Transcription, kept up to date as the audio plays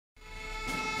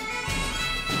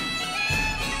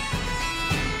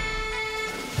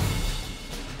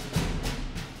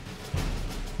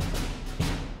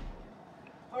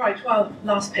Right, well,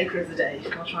 last paper of the day.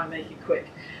 I'll try and make it quick.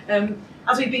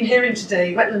 As we've been hearing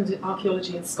today, wetland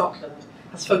archaeology in Scotland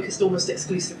has focused almost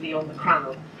exclusively on the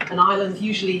crannog, an island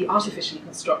usually artificially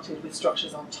constructed with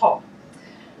structures on top.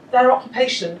 Their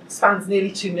occupation spans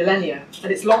nearly 2 millennia,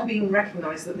 and it's long been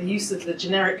recognised that the use of the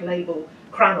generic label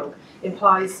crannog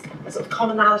implies a sort of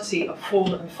commonality of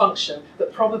form and function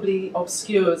that probably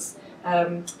obscures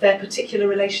their particular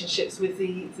relationships with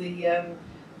the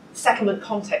settlement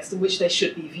context in which they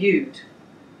should be viewed.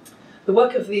 The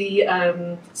work of the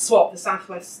SWAP, the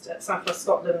Southwest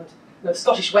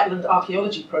Scottish Wetland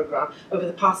Archaeology Programme, over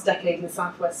the past decade in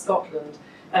Southwest Scotland,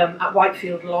 at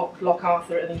Whitefield Loch, Loch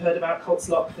Arthur, and you heard about Colts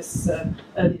Loch this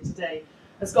earlier today,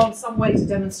 has gone some way to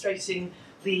demonstrating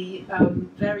the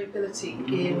variability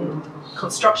in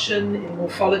construction, in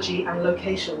morphology and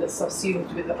location that's subsumed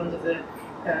under the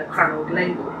crannog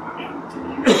label.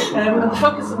 And the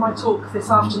focus of my talk this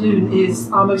afternoon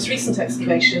is our most recent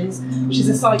excavations, which is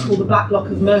a site called the Black Loch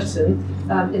of Myrton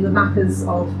in the Mackers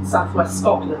of southwest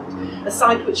Scotland, a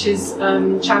site which is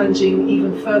challenging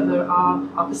even further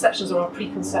our perceptions or our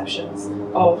preconceptions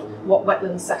of what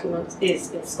wetland settlement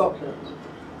is in Scotland.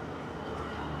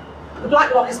 The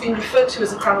Black Loch has been referred to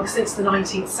as a crannog since the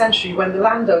 19th century, when the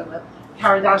landowner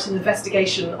carried out an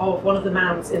investigation of one of the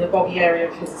mounds in a boggy area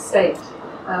of his estate.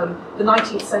 The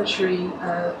 19th century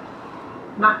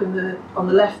map on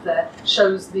the left there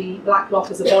shows the Black Loch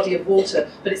as a body of water,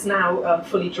 but it's now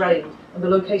fully drained, and the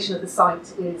location of the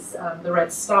site is the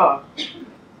Red Star.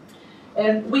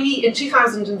 In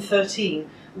 2013,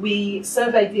 we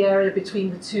surveyed the area between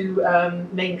the two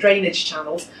main drainage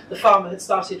channels. The farmer had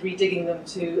started redigging them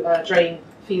to drain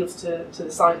fields to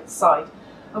the side of the site.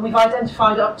 And we've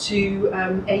identified up to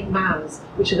 8 mounds,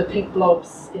 which are the pink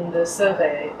blobs in the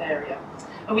survey area.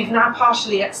 And we've now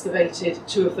partially excavated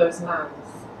 2 of those mounds.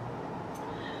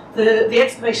 The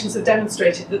excavations have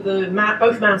demonstrated that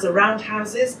both mounds are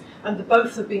roundhouses, and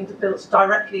both have been built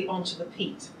directly onto the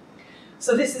peat.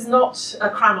 So this is not a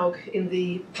crannog in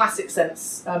the classic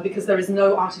sense, because there is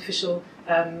no artificial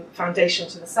foundation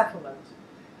to the settlement.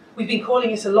 We've been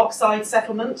calling it a lochside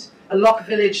settlement, a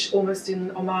loch-village almost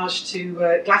in homage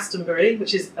to Glastonbury,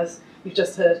 which is, as we've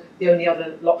just heard, the only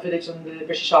other loch-village on the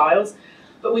British Isles.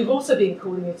 But we've also been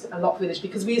calling it a loch-village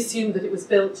because we assumed that it was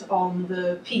built on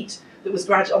the peat that was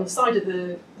on the side of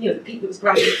the peat that was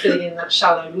gradually filling in that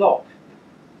shallow loch.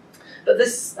 But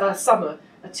this summer,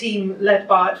 a team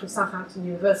from Southampton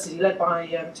University, led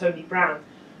by Tony Brown,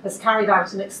 has carried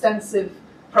out an extensive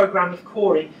programme of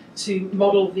coring to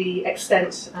model the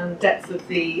extent and depth of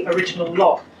the original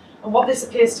loch. And what this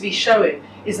appears to be showing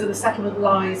is that the settlement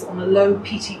lies on a low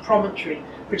peaty promontory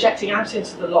projecting out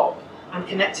into the loch and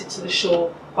connected to the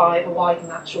shore by a wide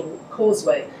natural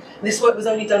causeway. And this work was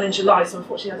only done in July, so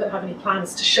unfortunately I don't have any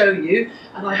plans to show you,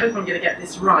 and I hope I'm going to get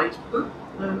this right.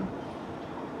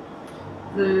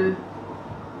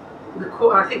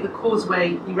 I think the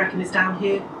causeway, you reckon, is down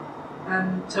here,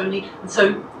 Tony, and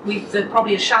so there's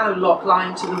probably a shallow loch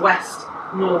lying to the west,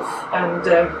 north and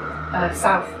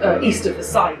east of the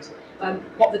site.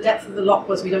 What the depth of the loch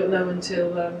was, we don't know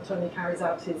until Tony carries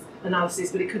out his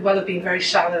analysis, but it could well have been very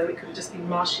shallow, it could have just been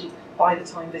marshy by the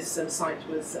time this site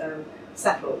was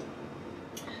settled.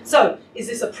 So, is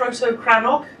this a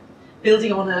proto-crannog,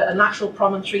 building on a natural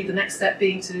promontory, the next step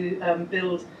being to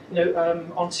build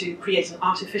create an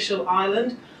artificial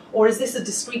island? Or is this a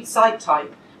discrete site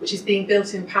type, which is being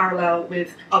built in parallel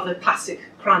with other classic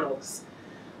crannogs?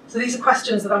 So these are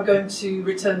questions that I'm going to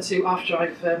return to after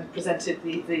I've presented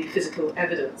the physical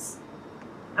evidence.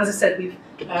 As I said, we've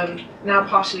now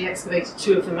partially excavated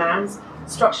 2 of the mounds.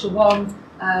 Structure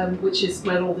 1, which is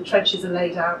where all the trenches are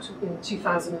laid out, in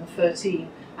 2013,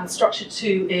 and structure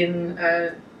 2 in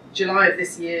July of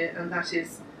this year, and that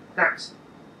is that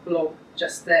blob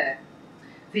just there.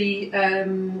 The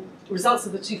results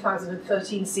of the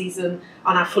 2013 season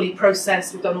are now fully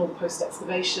processed. We've done all the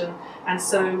post-excavation, and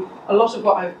so a lot of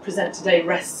what I present today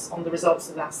rests on the results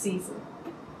of that season.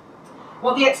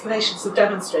 What the excavations have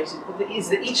demonstrated is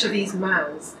that each of these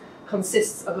mounds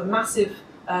consists of a massive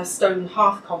stone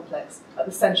hearth complex at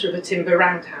the centre of a timber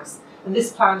roundhouse, and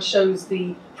this plan shows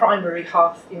the primary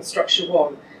hearth in structure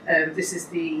 1. You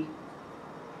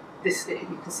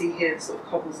can see here the sort of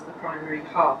cobbles of the primary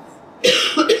hearth.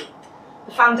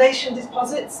 The foundation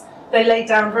deposits, they lay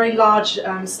down very large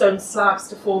stone slabs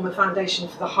to form a foundation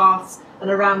for the hearths, and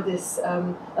around this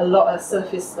a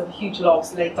surface of huge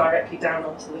logs laid directly down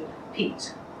onto the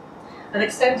peat. And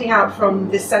extending out from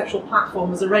this central platform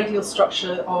was a radial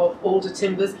structure of alder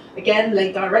timbers, again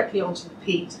laid directly onto the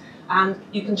peat, and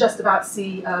you can just about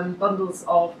see bundles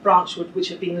of branchwood which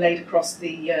have been laid across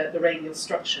the radial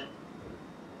structure.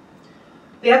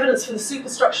 The evidence for the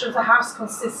superstructure of the house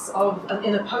consists of an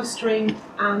inner post ring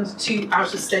and 2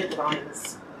 outer stake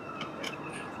lines.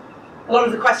 A lot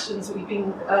of the questions that we've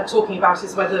been talking about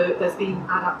is whether there's been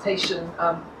adaptation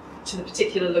to the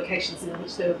particular locations in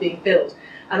which they were being built.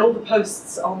 And all the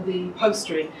posts on the post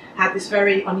ring had this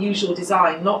very unusual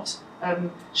design, not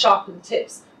sharpened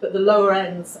tips, but the lower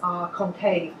ends are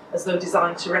concave, as though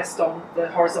designed to rest on the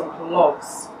horizontal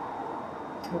logs.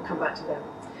 We'll come back to them.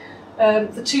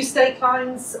 The 2 stake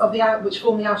lines of which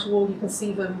form the outer wall, you can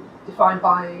see them defined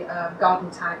by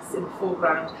garden tags in the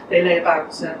foreground. They lay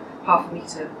about half a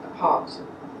metre apart.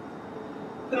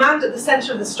 The mound at the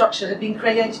centre of the structure had been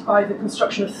created by the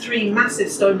construction of 3 massive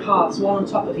stone hearths, one on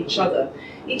top of each other.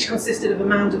 Each consisted of a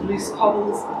mound of loose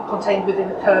cobbles contained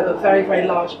within a curve of very, very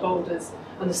large boulders,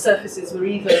 and the surfaces were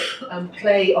either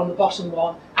clay on the bottom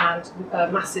one and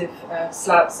massive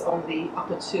slabs on the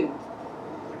upper 2.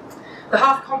 The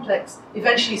hearth complex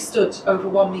eventually stood over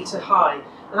 1 metre high,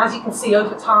 and as you can see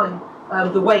over time,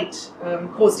 the weight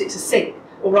caused it to sink,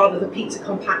 or rather the peat to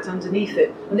compact underneath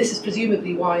it, and this is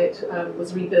presumably why it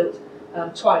was rebuilt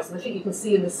twice. And I think you can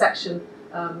see in the section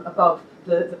above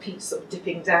the peat sort of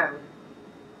dipping down.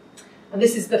 And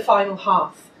this is the final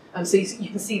hearth, so you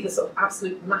can see the sort of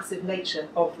absolute massive nature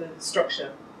of the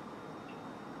structure.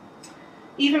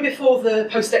 Even before the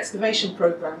post-excavation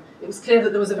programme, it was clear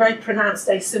that there was a very pronounced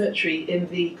asymmetry in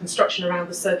the construction around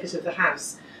the circuit of the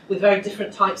house, with very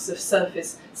different types of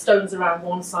surface, stones around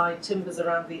one side, timbers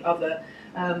around the other,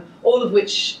 all of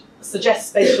which suggest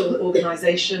spatial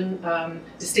organisation,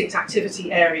 distinct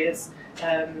activity areas,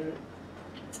 and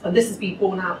this has been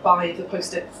borne out by the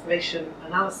post-excavation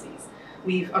analyses.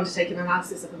 We've undertaken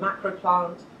analysis of the macro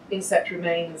plant, insect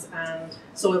remains and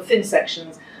soil thin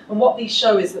sections, and what these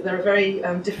show is that there are very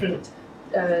different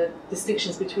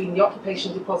distinctions between the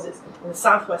occupation deposits in the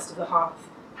southwest of the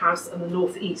house and the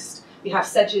northeast. We have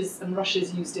sedges and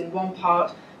rushes used in one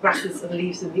part, grasses and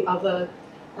leaves in the other.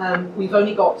 We've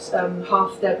only got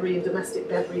hearth debris and domestic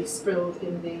debris spilled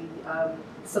in the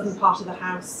southern part of the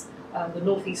house. The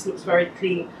northeast looks very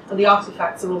clean, and the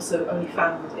artefacts are also only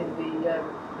found in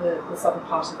the southern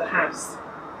part of the house.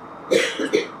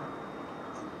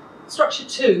 Structure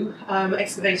 2,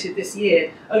 excavated this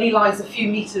year, only lies a few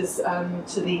metres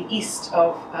to the east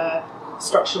of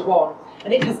Structure 1,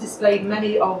 and it has displayed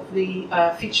many of the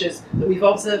features that we've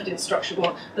observed in Structure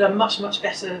 1 that are much, much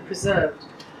better preserved.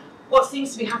 What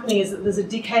seems to be happening is that there's a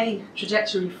decay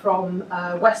trajectory from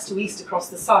west to east across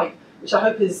the site, which I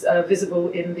hope is visible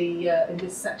in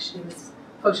this section, in this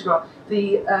photograph.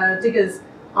 The diggers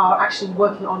are actually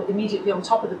working on immediately on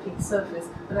top of the peat surface,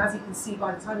 and as you can see,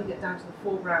 by the time you get down to the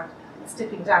foreground, it's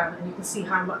dipping down, and you can see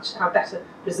how better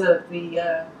preserved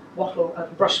the wattle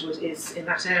and brushwood is in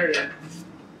that area.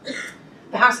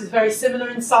 The house is very similar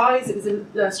in size. It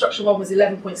was Structure 1 was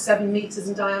 11.7 metres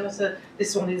in diameter.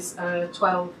 This one is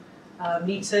 12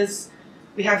 metres.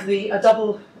 We have a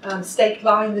double stake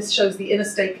line. This shows the inner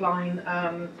stake line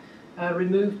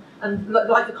removed, and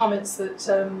like the comments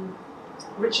that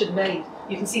Richard made,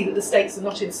 you can see that the stakes are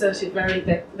not inserted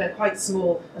they're quite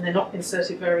small, and they're not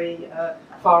inserted very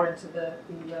far into the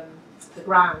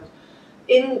ground.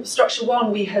 In Structure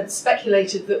 1, we had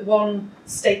speculated that one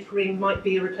stake ring might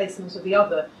be a replacement of the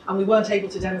other, and we weren't able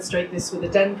to demonstrate this with a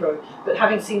dendro, but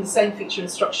having seen the same feature in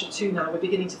Structure 2 now, we're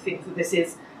beginning to think that this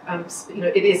is,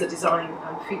 it is a design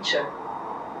feature.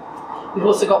 We've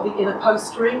also got the inner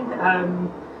post ring. I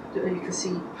don't know, you can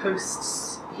see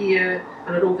posts here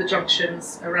and at all the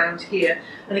junctions around here.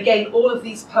 And again, all of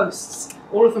these posts,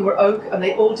 all of them were oak, and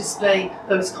they all display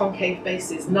those concave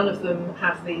bases. None of them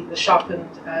have the sharpened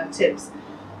tips.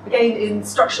 Again, in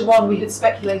Structure 1, we had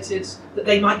speculated that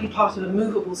they might be part of a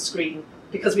movable screen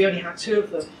because we only had 2 of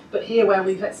them. But here, where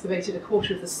we've excavated a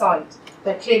quarter of the site,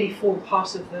 they clearly form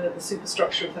part of the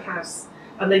superstructure of the house,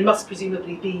 and they must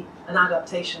presumably be an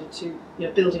adaptation to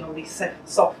building on these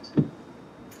soft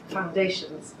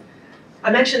foundations. I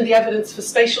mentioned the evidence for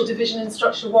spatial division in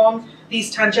Structure 1.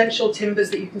 These tangential timbers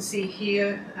that you can see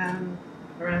here,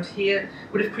 around here,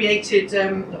 would have created,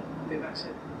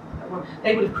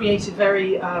 they would have created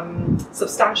very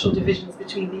substantial divisions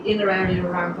between the inner area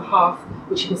around the hearth,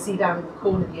 which you can see down in the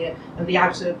corner here, and the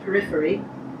outer periphery.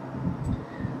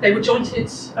 They were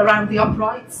jointed around the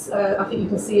uprights. I think you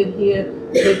can see in here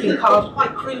they've been carved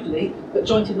quite crudely, but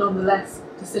jointed nonetheless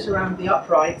to sit around the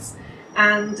uprights.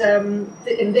 And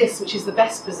in this, which is the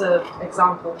best preserved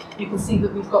example, you can see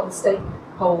that we've got the stake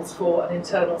holes for an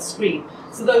internal screen.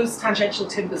 So those tangential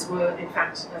timbers were, in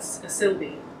fact, a sill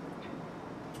beam.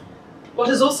 What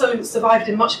has also survived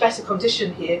in much better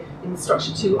condition here in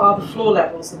Structure 2 are the floor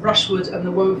levels, the brushwood and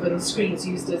the woven screens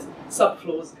used as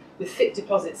subfloors, with thick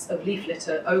deposits of leaf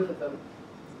litter over them.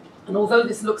 And although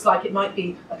this looks like it might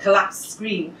be a collapsed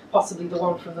screen, possibly the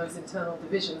one from those internal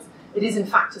divisions, it is in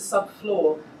fact a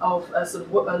subfloor of a sort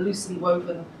of a loosely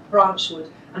woven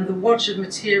branchwood, and the wodge of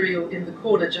material in the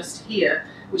corner just here,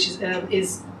 which is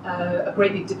a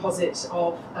great big deposit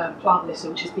of plant litter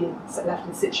which has been left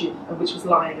in situ and which was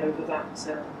lying over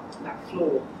that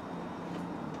floor.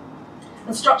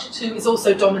 And structure 2 is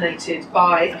also dominated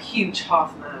by a huge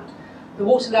hearth mound. The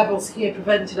water levels here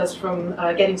prevented us from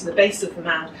getting to the base of the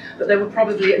mound, but there were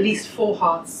probably at least 4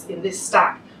 hearths in this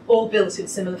stack, all built in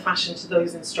similar fashion to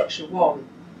those in structure 1.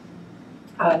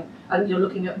 And you're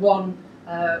looking at one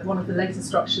of the later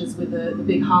structures with the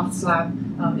big hearth slab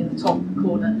in the top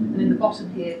corner, and in the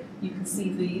bottom here you can see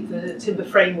the timber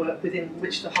framework within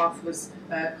which the hearth was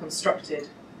constructed.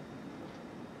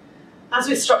 As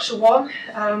with structure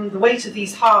 1, the weight of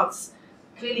these hearths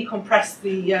clearly compressed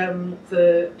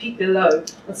the peat below,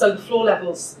 and so the floor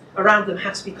levels around them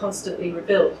had to be constantly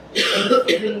rebuilt.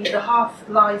 And the hearth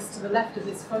lies to the left of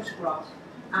this photograph,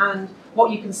 and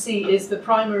what you can see is the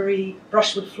primary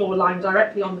brushwood floor lying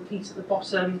directly on the peat at the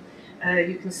bottom.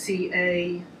 You can see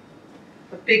a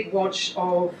big wodge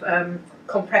of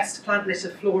compressed plant litter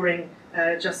flooring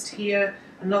just here,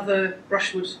 another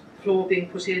brushwood floor being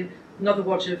put in, another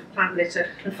wodge of plant litter,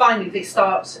 and finally they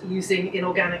start using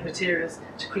inorganic materials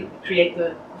to create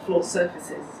the floor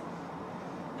surfaces.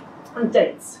 And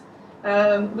dates.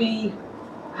 We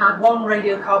had one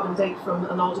radiocarbon date from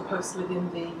an older post within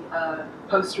the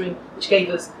post ring, which gave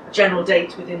us a general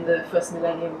date within the first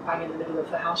millennium, bang in the middle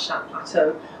of the Hallstatt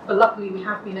Plateau. But luckily we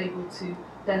have been able to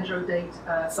dendrodate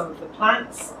some of the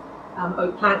plants,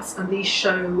 oak plants, and these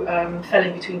show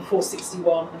felling between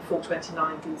 461 and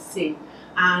 429 BC.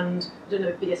 And I don't know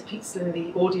if B.S. Pete's in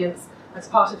the audience. As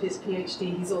part of his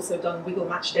PhD, he's also done wiggle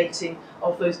match dating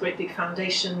of those great big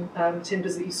foundation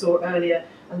timbers that you saw earlier,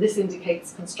 and this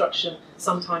indicates construction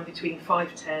sometime between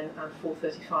 510 and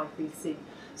 435 BC.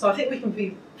 So I think we can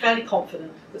be fairly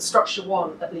confident that structure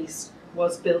 1, at least,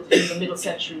 was built in the middle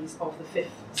centuries of the 5th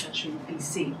century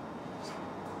BC.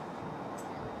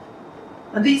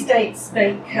 And these dates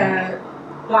make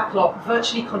Black Loch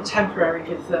virtually contemporary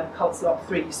with Cult's Loch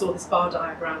 3. You saw this bar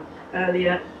diagram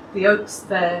earlier. The oaks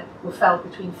there were felled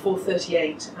between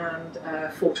 438 and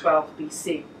 412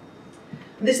 BC.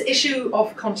 And this issue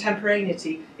of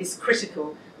contemporaneity is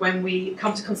critical when we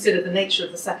come to consider the nature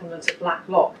of the settlement at Black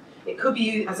Loch. It could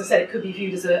be, as I said, it could be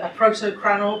viewed as a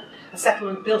proto-crannog, a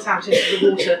settlement built out into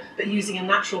the water but using a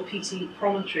natural peaty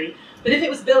promontory. But if it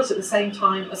was built at the same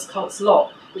time as Cult's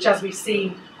Loch, which as we've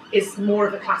seen is more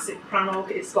of a classic crannog,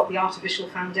 it's got the artificial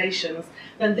foundations,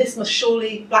 then this must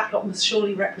surely, Black Loch must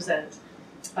surely represent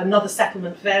another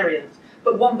settlement variant,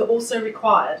 but one that also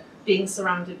required being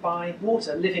surrounded by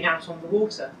water, living out on the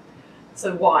water.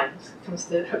 So why?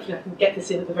 Hopefully I can get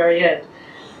this in at the very end.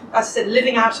 As I said,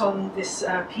 living out on this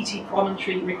peaty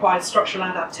promontory required structural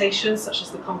adaptations, such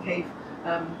as the concave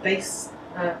base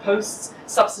posts.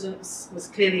 Subsidence was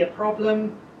clearly a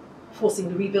problem, forcing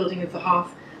the rebuilding of the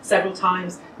hearth several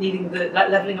times, needing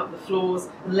levelling up the floors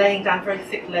and laying down very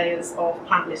thick layers of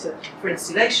plant litter for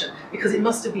insulation, because it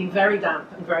must have been very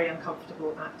damp and very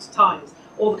uncomfortable at times.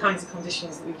 All the kinds of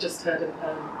conditions that we've just heard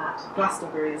at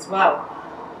Glastonbury as well.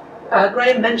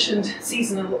 Graham mentioned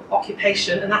seasonal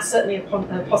occupation, and that's certainly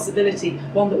a possibility,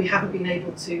 one that we haven't been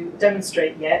able to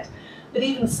demonstrate yet. But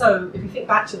even so, if you think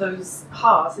back to those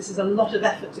hearths, this is a lot of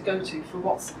effort to go to for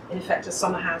what's in effect a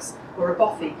summer house or a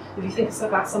bothy. If you think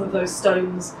about some of those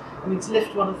stones, I mean, to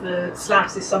lift one of the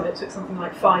slabs this summer, it took something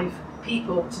like 5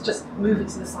 people to just move it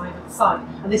to the side of the site.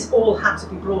 And this all had to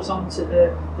be brought onto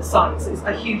the site. So it's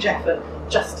a huge effort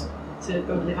just to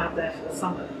go and live out there for the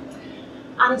summer.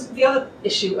 And the other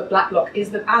issue of Black Loch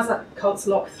is that as at Cult's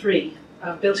Loch 3,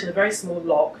 built in a very small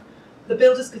loch, the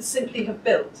builders could simply have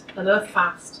built an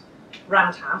earth-fast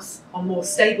roundhouse on more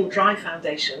stable dry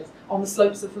foundations on the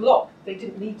slopes of the loch. They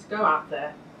didn't need to go out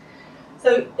there.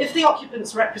 So if the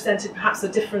occupants represented perhaps a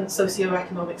different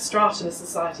socio-economic strata in a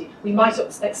society, we might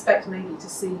expect maybe to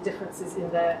see differences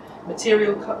in their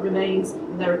material remains,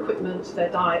 in their equipment, their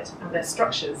diet and their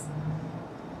structures.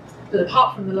 But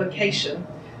apart from the location,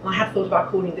 and I have thought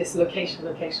about calling this location,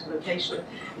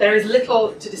 there is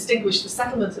little to distinguish the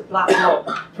settlement at Black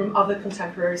Loch from other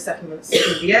contemporary settlements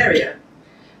in the area.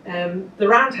 The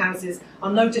roundhouses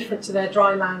are no different to their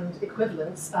dry land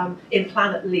equivalents, in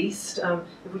plan at least.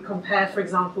 If we compare, for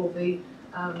example, the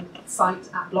site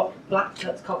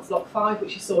at Cult's Loch 5,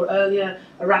 which you saw earlier,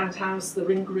 a roundhouse, the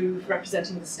ring groove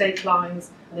representing the stake lines,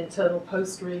 an internal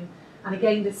post ring, and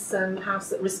again this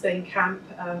house at Risbane Camp,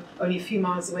 only a few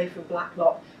miles away from Black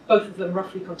Loch, both of them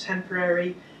roughly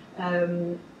contemporary.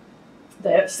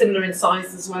 They're similar in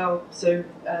size as well, so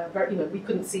we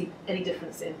couldn't see any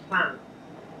difference in plan.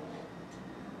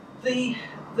 The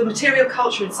material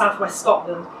culture in southwest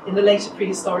Scotland in the later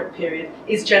prehistoric period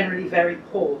is generally very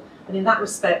poor, and in that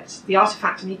respect the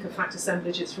artefact and ecofact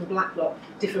assemblages from Black Loch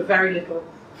differ very little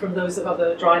from those of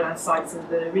other dryland sites in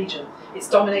the region. It's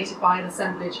dominated by an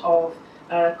assemblage of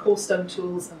coarse stone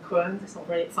tools and Crone. It's not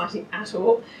very exciting at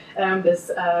all.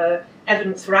 There's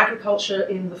evidence for agriculture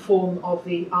in the form of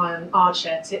the iron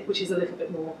ardshare tip, which is a little bit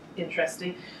more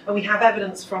interesting. And we have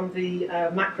evidence from the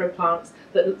macro plants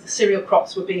that the cereal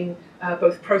crops were being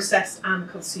both processed and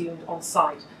consumed on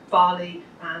site: barley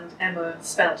and emmer,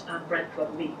 spelt and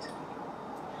breadcloth wheat.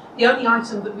 The only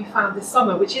item that we found this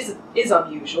summer, which is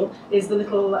unusual, is the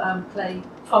little clay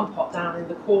fun pot down in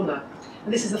the corner.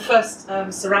 And this is the first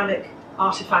ceramic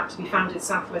artefact to be found in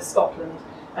southwest Scotland.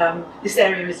 This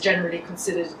area is generally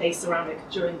considered aceramic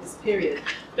during this period.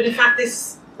 But in fact,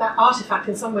 that artefact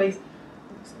in some ways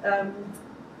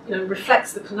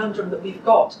reflects the conundrum that we've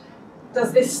got.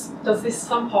 Does this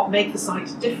fun pot make the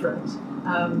site different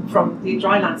from the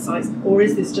dryland sites, or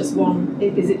is this just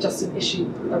is it just an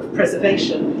issue of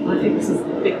preservation? And I think this is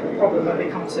a big problem when we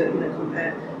come to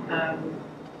compare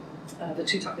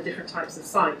the different types of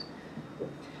site.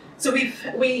 So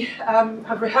we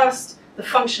have rehearsed the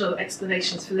functional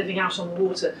explanations for living out on the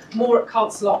water, more at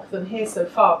Cults Loch than here so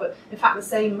far, but in fact the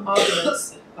same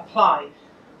arguments apply.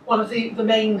 One of the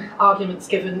main arguments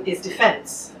given is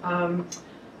defence.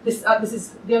 This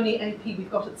is the only AP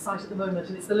we've got at the site at the moment,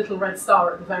 and it's the little red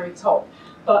star at the very top.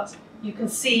 But you can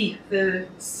see the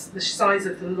size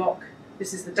of the loch.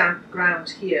 This is the damp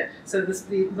ground here, so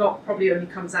the loch probably only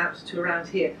comes out to around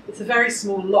here. It's a very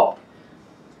small loch.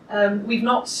 We've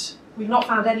not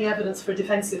found any evidence for a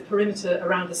defensive perimeter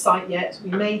around the site yet. We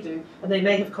may do, and they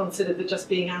may have considered that just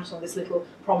being out on this little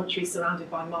promontory surrounded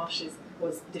by marshes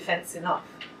was defence enough.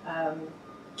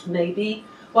 Maybe.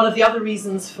 One of the other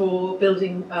reasons for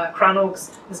building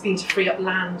crannogs has been to free up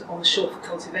land on the shore for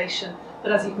cultivation.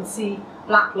 But as you can see,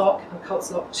 Black Loch and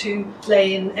Cults Loch 2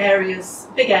 lay in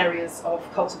big areas of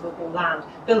cultivable land.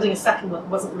 Building a settlement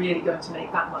wasn't really going to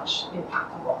make that much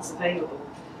impact on what was available.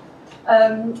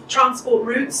 Transport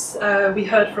routes, we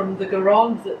heard from the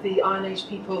Garonne that the Iron Age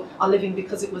people are living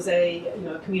because it was a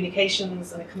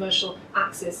communications and a commercial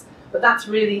axis, but that's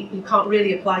really, you can't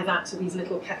really apply that to these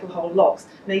little kettle-hole lochs.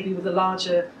 Maybe with the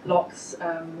larger lochs,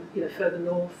 further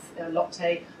north, Loch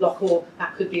Tay, Loch Orr,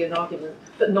 that could be an argument,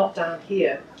 but not down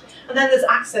here. And then there's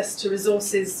access to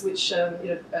resources, which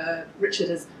Richard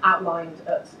has outlined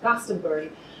at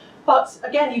Glastonbury. But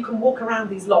again, you can walk around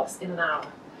these lochs in an hour.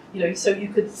 So you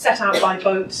could set out by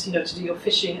boat, to do your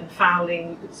fishing and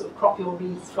fowling. You could sort of crop your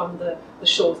reeds from the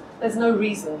shores. There's no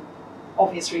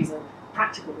obvious reason,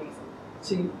 practical reason,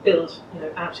 to build,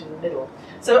 out in the middle.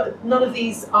 So none of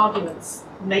these arguments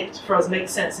make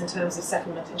sense in terms of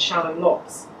settlement in shallow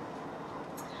lochs.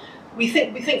 We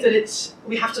think that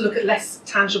we have to look at less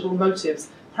tangible motives,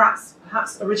 perhaps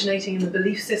originating in the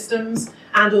belief systems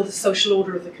and or the social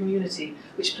order of the community,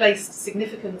 which placed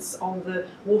significance on the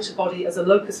water body as a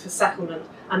locus for settlement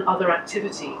and other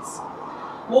activities.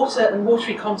 Water and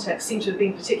watery contexts seem to have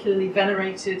been particularly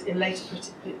venerated in later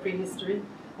prehistory,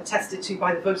 attested to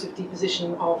by the votive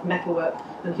deposition of metalwork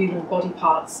and human body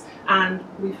parts. And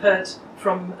we've heard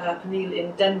from Pernille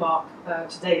in Denmark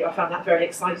today. I found that very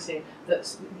exciting,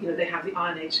 that they have the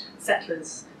Iron Age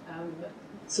settlers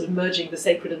sort of merging the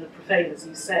sacred and the profane, as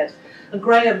you said. And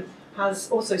Graham has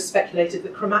also speculated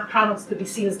that crannogs could be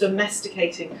seen as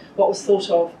domesticating what was thought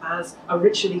of as a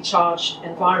ritually charged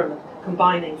environment,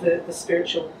 combining the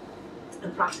spiritual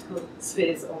and practical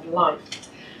spheres of life.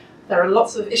 There are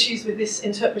lots of issues with this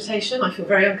interpretation. I feel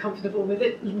very uncomfortable with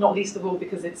it, not least of all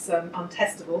because it's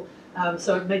untestable,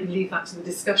 so maybe leave that to the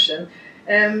discussion.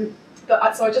 So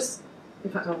in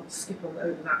fact, I'll skip on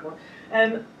over that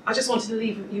one. I just wanted to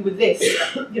leave you with this.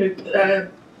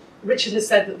 Richard has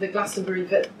said that the Glastonbury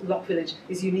Loch Village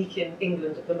is unique in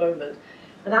England at the moment.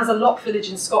 And as a loch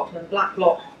village in Scotland, Black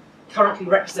Loch currently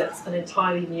represents an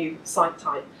entirely new site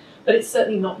type. But it's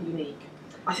certainly not unique.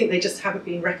 I think they just haven't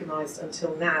been recognised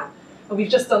until now. And we've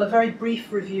just done a very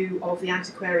brief review of the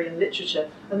antiquarian literature.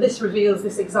 And this reveals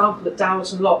this example at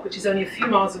Dowerton Loch, which is only a few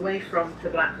miles away from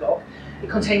the Black Loch. It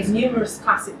contains numerous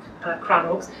classic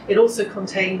crannogs. It also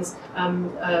contains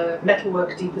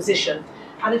metalwork deposition.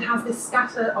 And it has this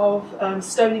scatter of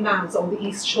stony mounds on the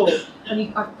east shore.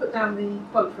 And I've put down the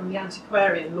quote from the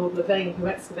antiquarian, Lord Levain, who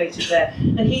excavated there.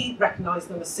 And he recognised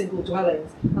them as single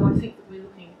dwellings. And I think that we're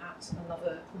looking at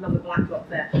another Black Loch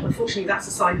there. Unfortunately, that's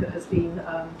a site that has been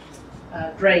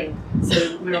drained,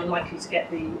 so we're unlikely to get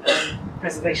the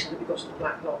preservation that we got at the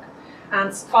Black Loch.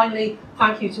 And finally,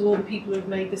 thank you to all the people who have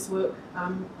made this work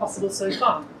possible so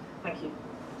far. Thank you.